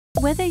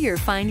Whether you're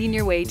finding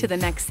your way to the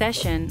next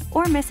session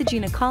or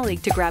messaging a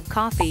colleague to grab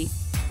coffee,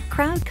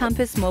 Crowd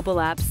Compass mobile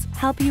apps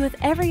help you with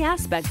every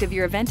aspect of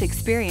your event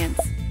experience.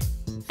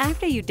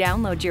 After you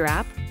download your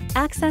app,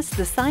 access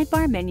the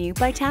sidebar menu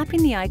by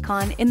tapping the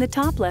icon in the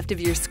top left of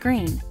your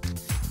screen.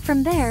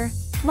 From there,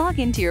 log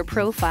into your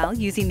profile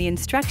using the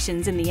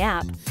instructions in the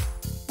app.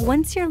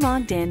 Once you're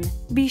logged in,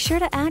 be sure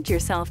to add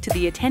yourself to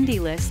the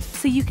attendee list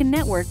so you can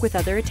network with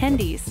other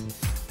attendees.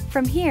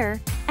 From here,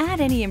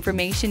 add any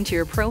information to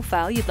your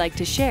profile you'd like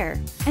to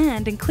share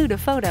and include a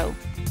photo.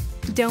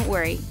 Don't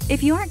worry,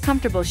 if you aren't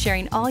comfortable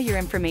sharing all your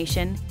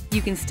information,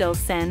 you can still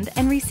send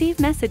and receive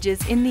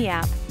messages in the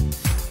app.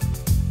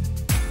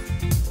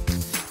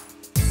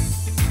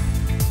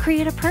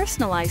 Create a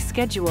personalized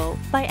schedule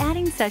by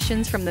adding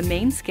sessions from the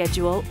main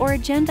schedule or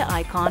agenda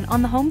icon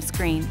on the home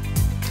screen.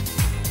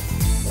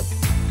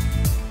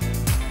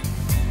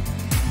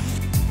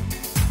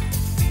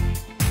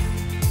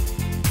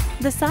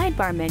 The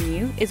sidebar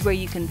menu is where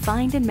you can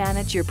find and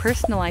manage your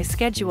personalized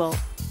schedule,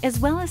 as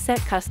well as set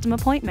custom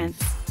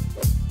appointments.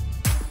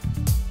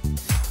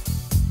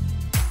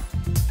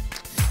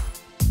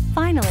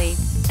 Finally,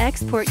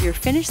 export your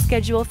finished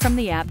schedule from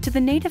the app to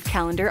the native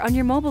calendar on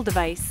your mobile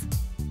device.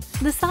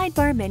 The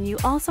sidebar menu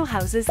also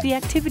houses the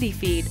activity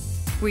feed,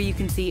 where you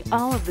can see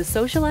all of the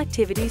social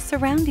activities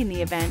surrounding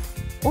the event,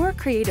 or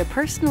create a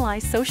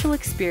personalized social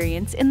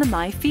experience in the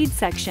My Feed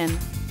section.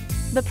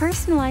 The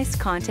personalized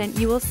content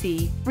you will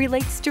see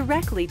relates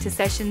directly to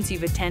sessions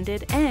you've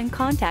attended and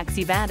contacts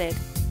you've added.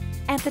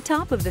 At the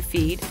top of the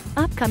feed,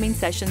 upcoming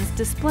sessions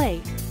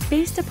display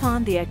based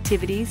upon the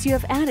activities you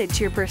have added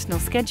to your personal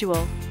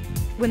schedule.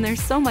 When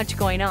there's so much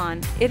going on,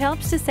 it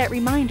helps to set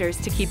reminders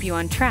to keep you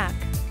on track.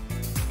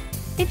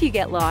 If you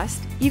get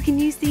lost, you can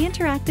use the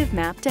interactive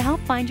map to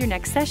help find your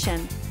next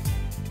session.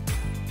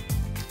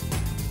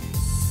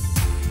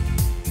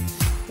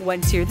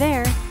 Once you're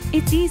there,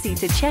 it's easy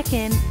to check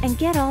in and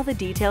get all the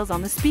details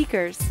on the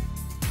speakers.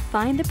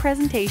 Find the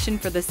presentation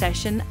for the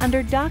session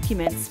under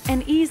Documents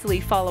and easily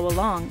follow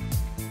along.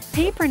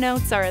 Paper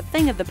notes are a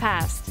thing of the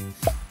past.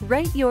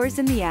 Write yours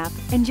in the app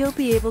and you'll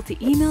be able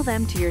to email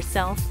them to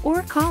yourself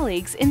or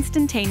colleagues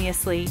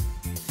instantaneously.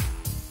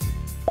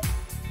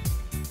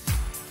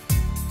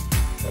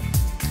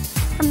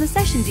 From the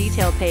session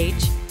detail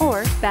page,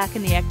 or back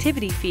in the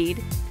activity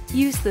feed,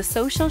 use the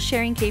social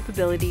sharing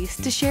capabilities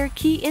to share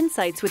key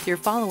insights with your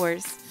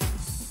followers.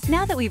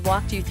 Now that we've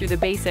walked you through the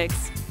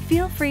basics,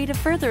 feel free to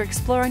further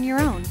explore on your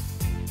own.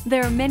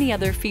 There are many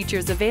other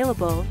features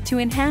available to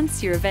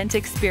enhance your event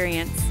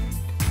experience.